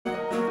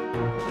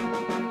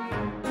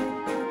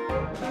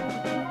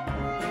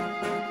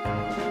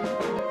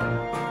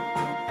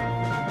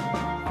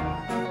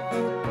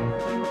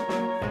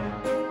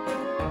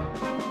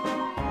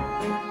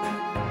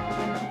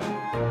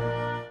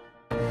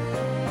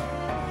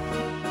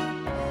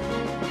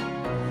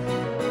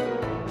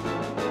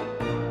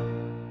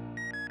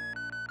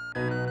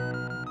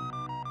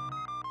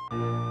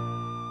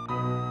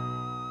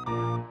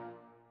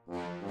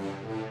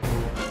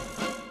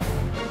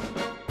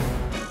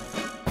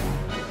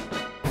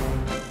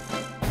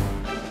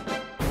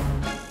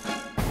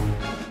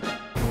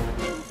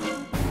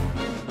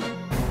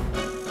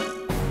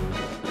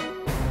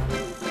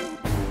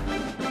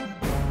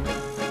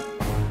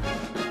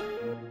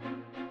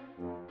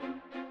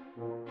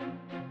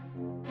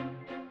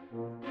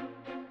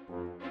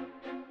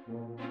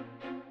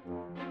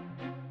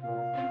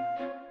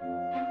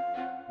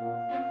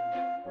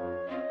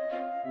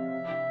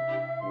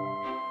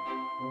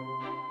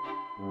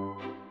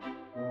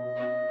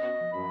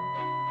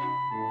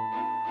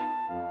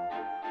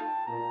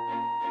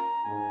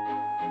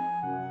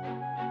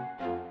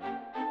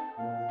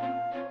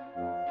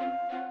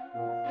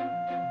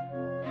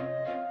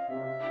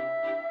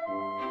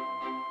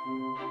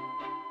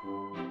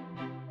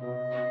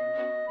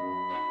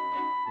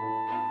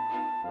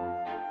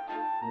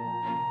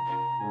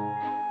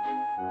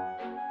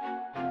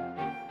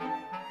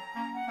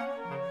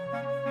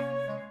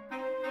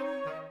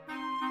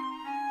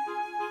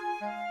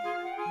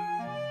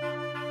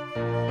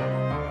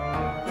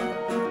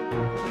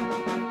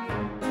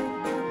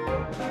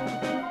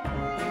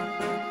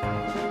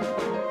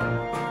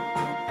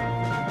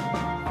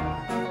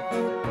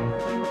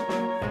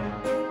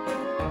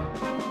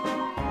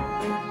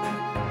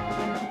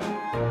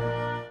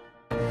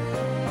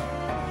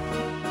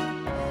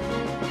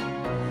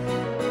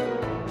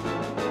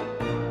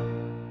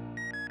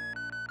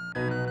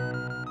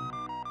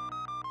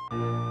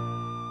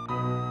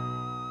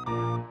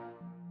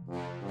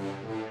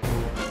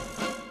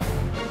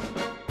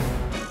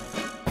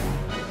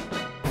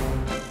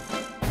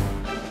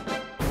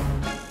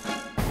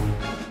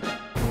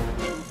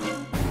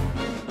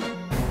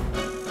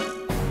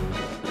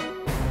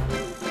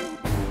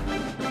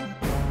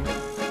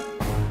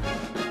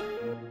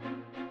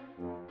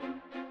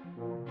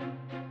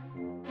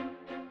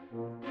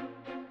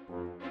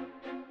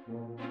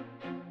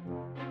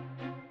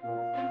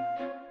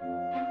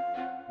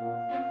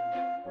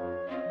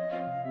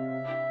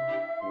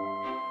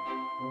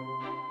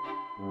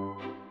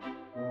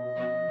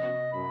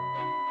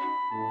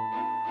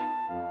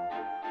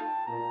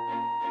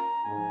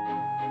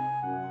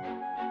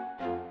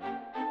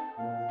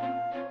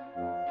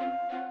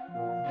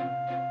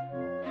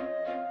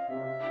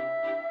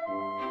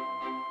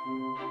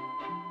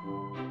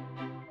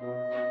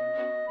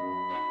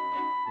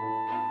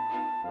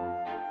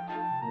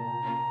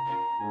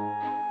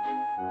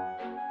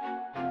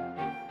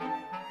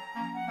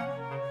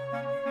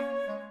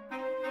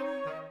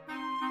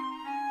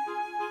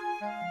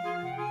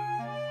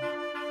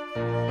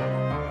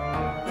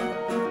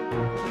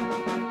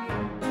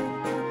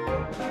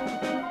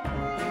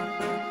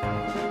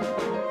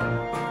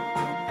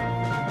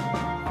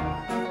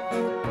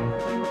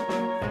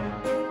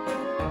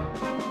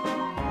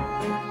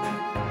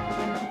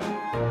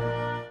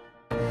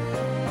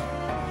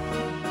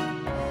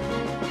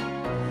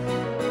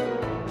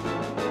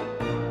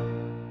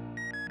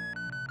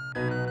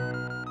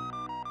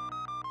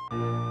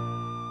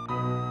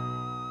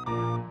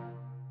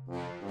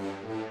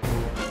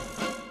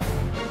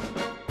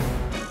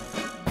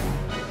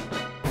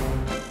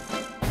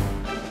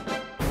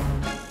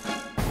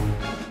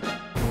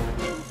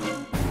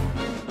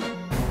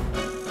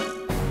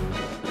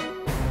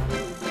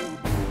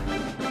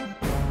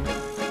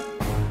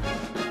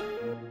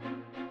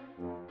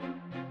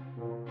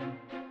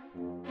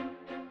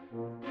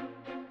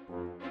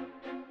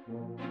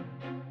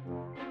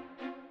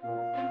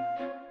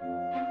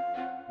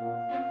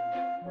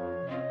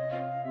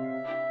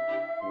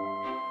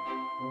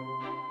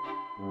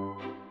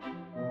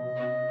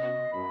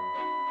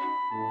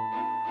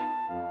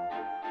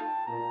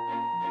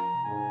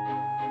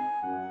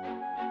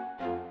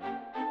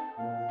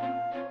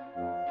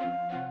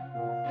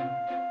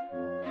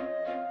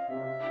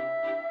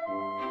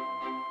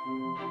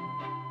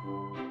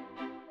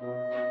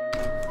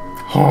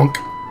Honk.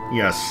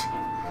 Yes.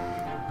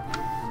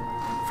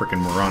 Frickin'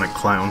 moronic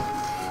clown.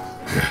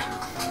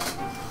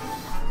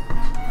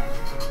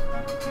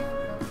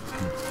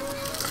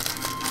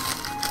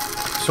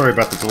 Sorry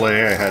about the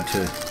delay. I had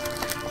to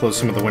close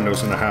some of the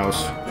windows in the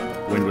house.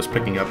 Wind was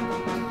picking up.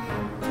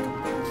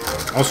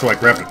 Also, I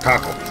grabbed a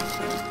taco.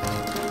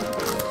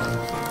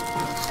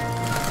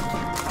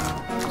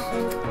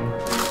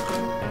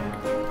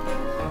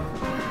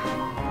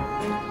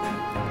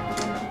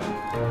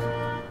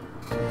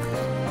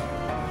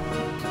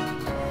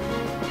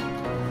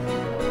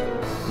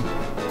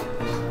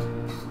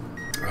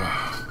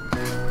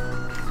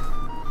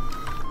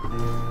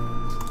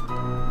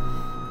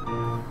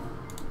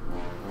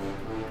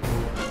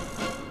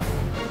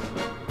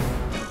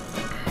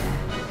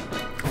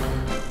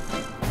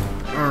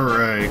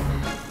 Alright.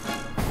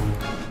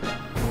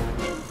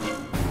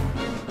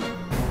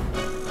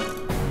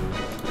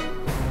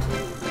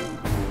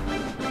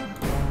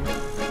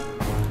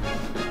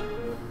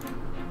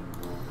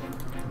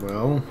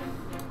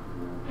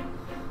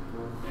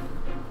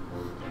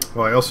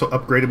 Well, I also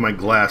upgraded my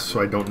glass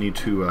so I don't need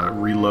to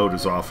reload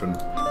as often.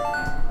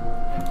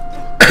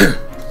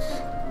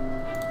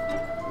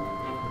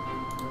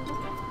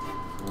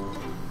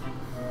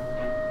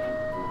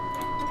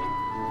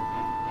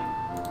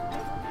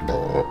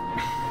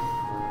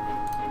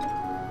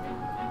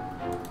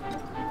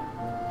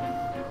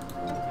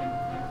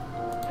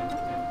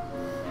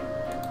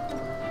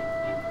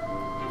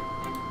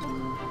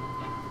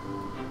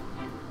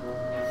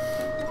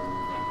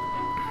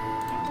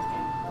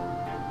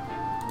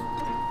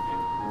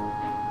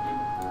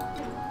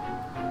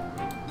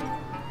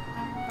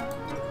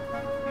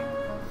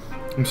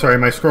 I'm sorry,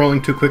 am I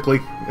scrolling too quickly?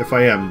 If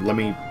I am, let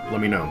me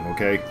know,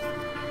 okay?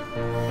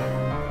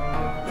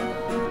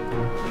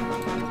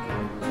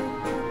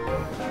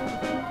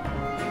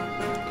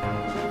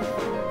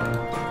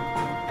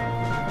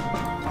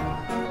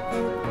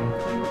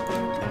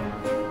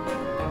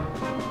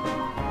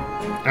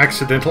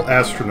 Accidental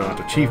astronaut,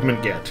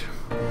 achievement get.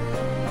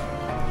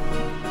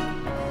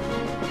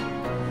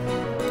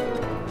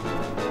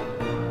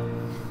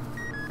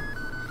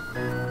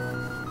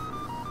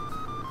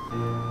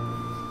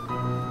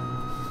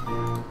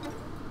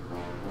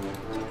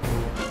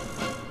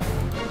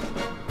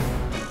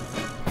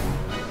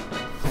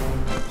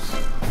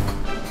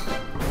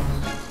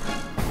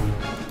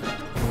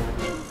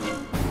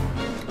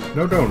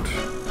 No, don't.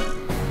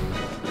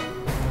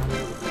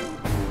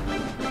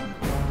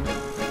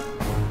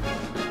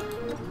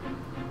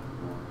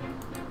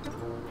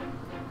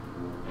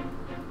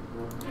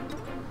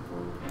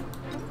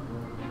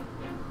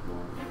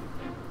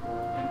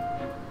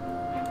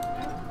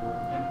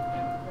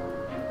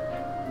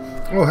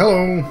 Oh,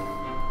 hello.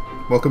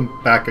 Welcome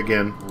back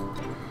again.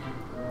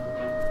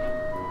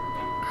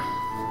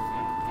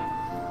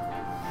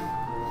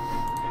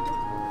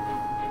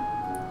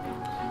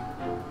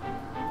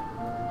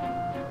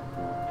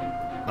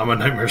 I'm a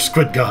nightmare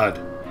squid god.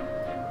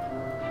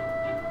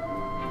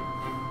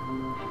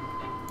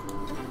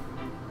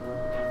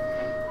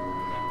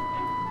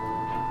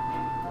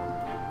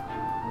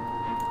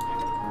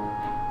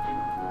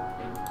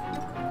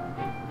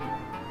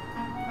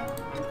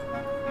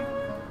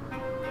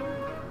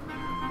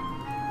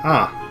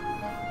 Ah.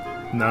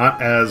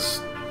 Not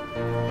as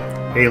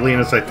alien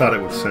as I thought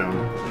it would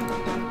sound.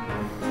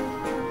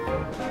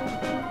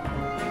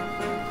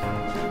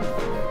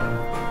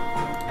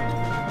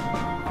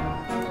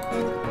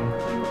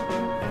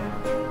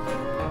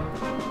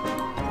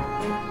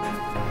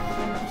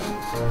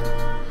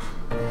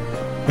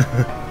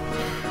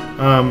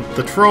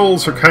 The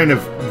trolls are kind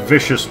of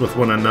vicious with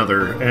one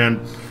another, and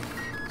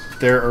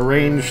they're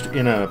arranged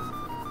in a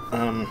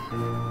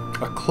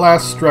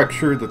class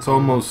structure that's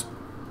almost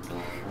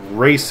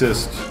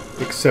racist,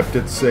 except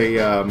it's a,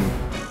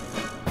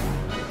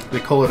 they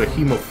call it a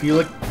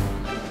hemophilic,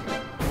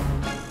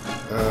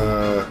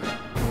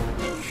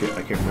 shit,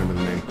 I can't remember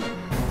the name.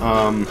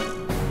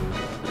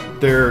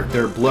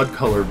 Their blood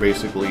color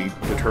basically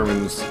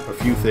determines a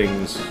few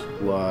things,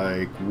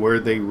 like where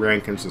they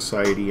rank in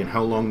society and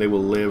how long they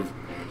will live.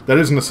 That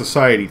isn't a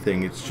society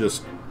thing, it's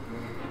just,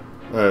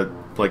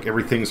 like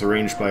everything's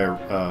arranged by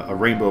a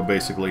rainbow,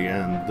 basically,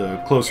 and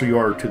the closer you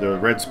are to the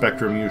red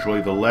spectrum,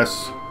 usually the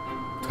less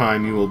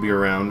time you will be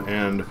around,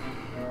 and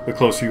the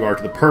closer you are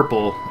to the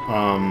purple,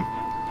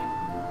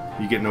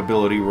 you get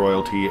nobility,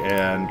 royalty,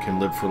 and can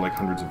live for like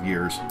hundreds of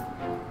years.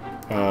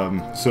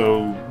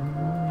 So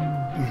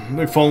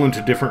they fall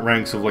into different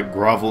ranks of like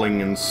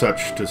groveling and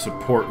such to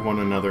support one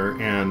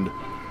another, and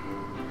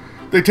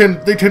they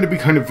tend to be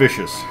kind of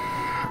vicious.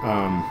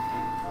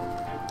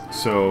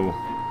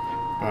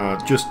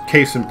 Just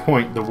case in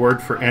point, the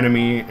word for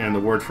enemy and the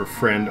word for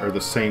friend are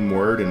the same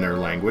word in their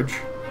language.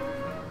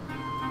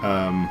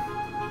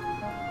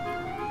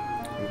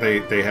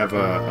 They have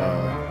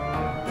a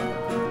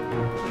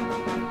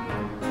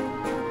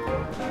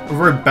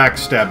very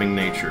backstabbing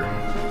nature.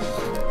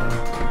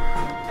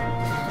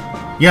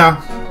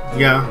 Yeah.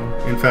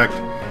 In fact,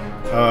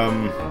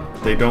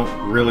 they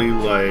don't really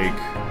like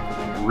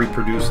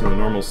reproduce in the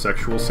normal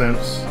sexual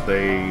sense.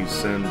 They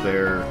send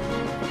their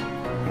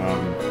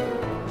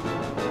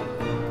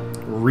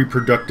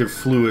reproductive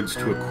fluids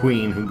to a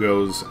queen who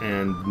goes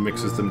and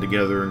mixes them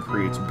together and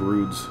creates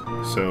broods.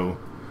 So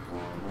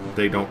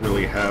they don't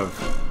really have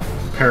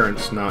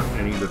parents, not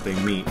any that they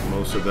meet.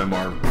 Most of them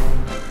are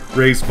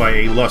raised by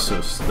a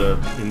lussus,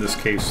 in this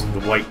case,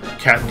 the white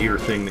cat deer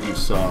thing that you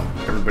saw.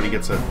 Everybody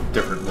gets a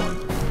different one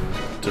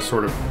to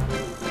sort of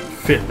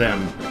fit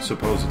them,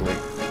 supposedly.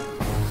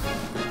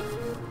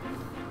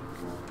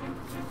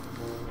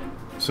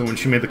 So when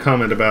she made the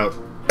comment about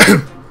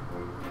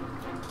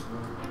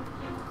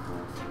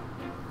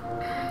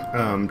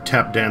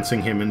tap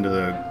dancing him into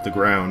the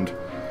ground,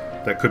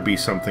 that could be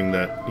something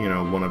that, you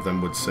know, one of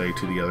them would say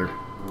to the other.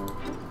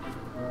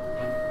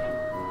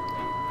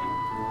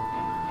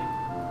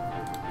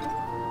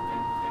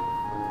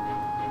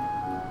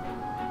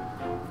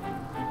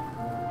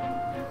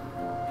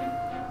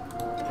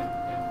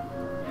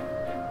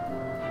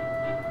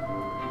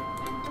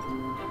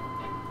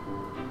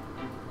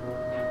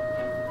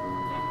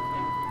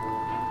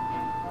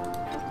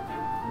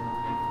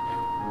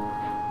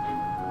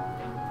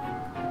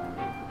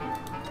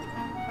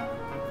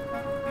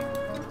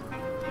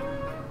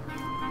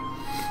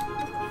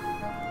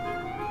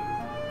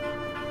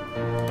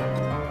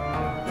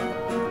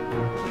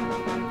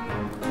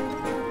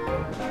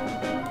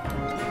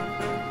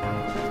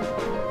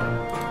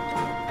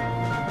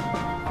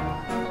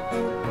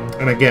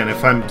 And again,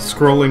 if I'm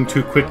scrolling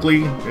too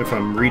quickly, if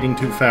I'm reading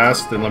too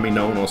fast, then let me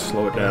know and I'll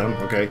slow it down,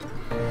 okay?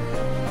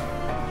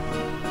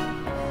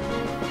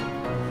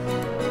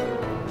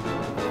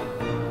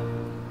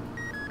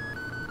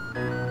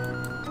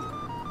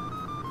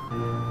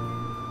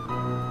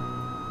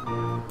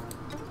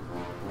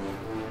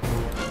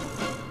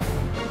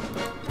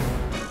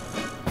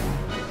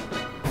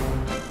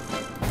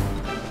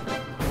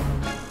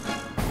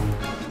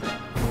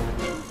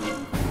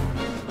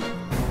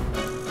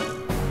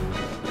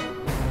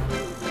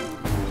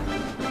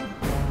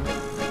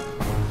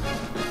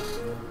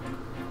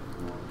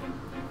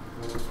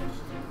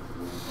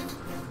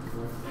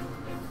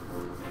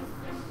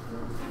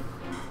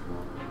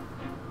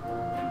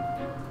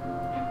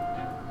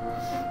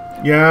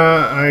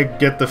 Yeah, I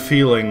get the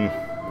feeling.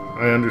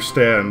 I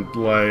understand,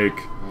 like...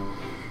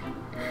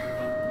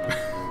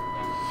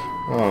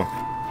 Oh.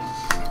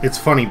 It's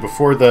funny,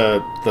 before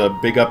the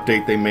big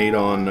update they made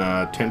on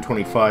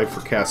 10.25 for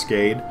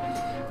Cascade,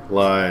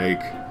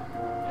 like,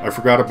 I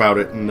forgot about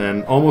it, and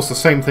then almost the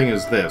same thing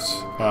as this.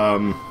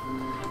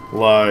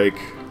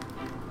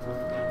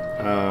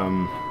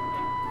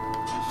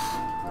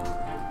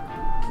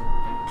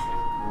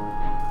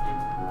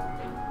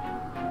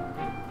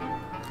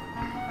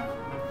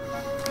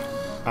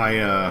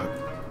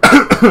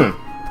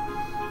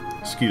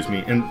 Excuse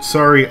me, and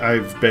sorry,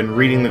 I've been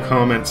reading the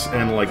comments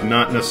and, like,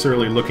 not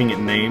necessarily looking at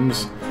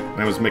names.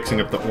 I was mixing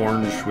up the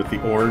orange with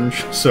the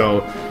orange,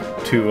 so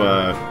to,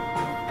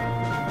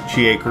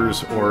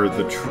 Chiacres or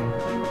the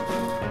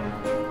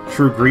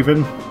True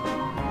Grieven.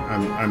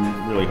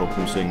 I'm really hoping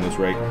I'm saying this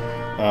right.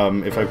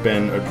 If I've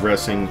been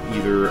addressing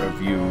either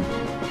of you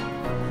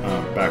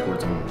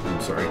backwards, I'm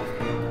sorry.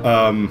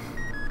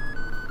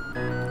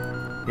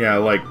 Yeah,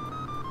 like...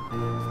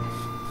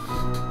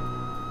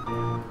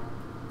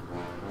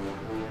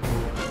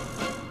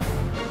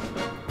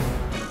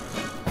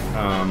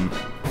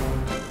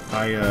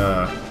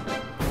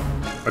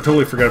 I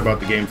totally forgot about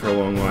the game for a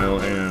long while,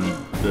 and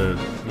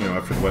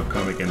after the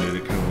webcomic ended,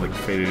 it kind of like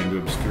faded into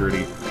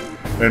obscurity.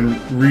 And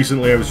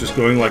recently I was just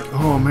going like,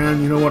 oh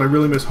man, you know what, I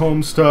really miss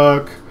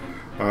Homestuck.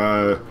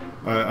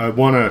 I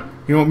wanna,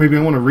 you know what, maybe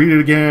I want to read it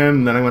again.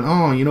 And then I went,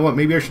 oh, you know what,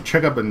 maybe I should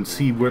check up and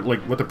see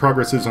what the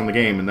progress is on the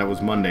game. And that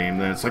was Monday,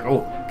 and then it's like,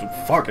 oh,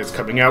 fuck, it's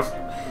coming out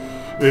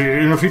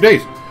in a few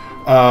days.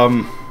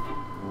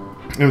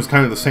 It was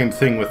kind of the same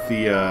thing with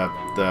the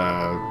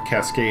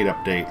Cascade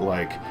update.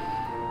 Like,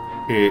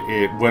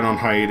 it went on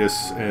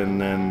hiatus,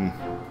 and then,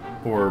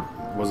 or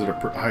was it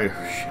shit,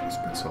 it's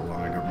been so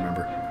long, I don't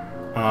remember.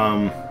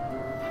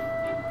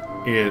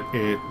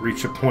 It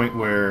reached a point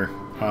where,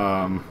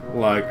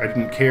 like, I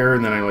didn't care,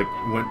 and then I, like,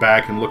 went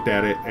back and looked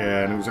at it,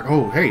 and it was like,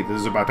 oh, hey,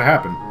 this is about to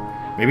happen.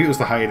 Maybe it was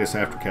the hiatus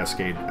after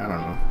Cascade, I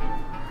don't know.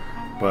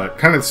 But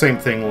kind of the same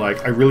thing,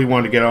 like, I really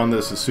wanted to get on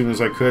this as soon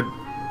as I could.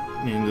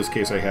 In this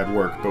case, I had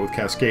work, but with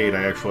Cascade,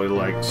 I actually,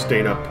 like,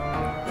 stayed up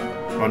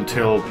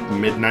until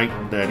midnight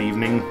that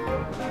evening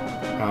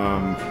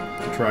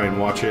to try and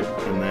watch it,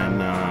 and then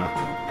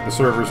the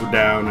servers were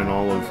down, and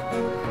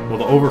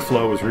the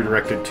overflow was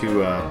redirected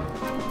to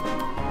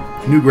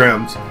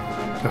Newgrounds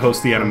to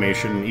host the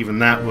animation, and even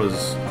that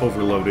was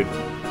overloaded.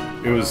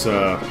 It was,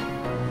 yeah,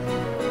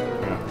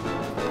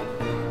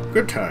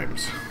 good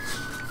times.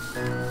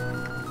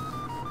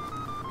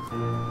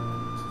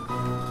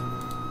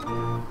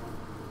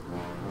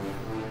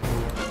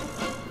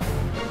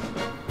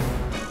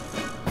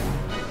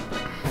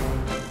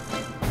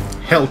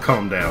 Hell,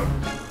 calm down.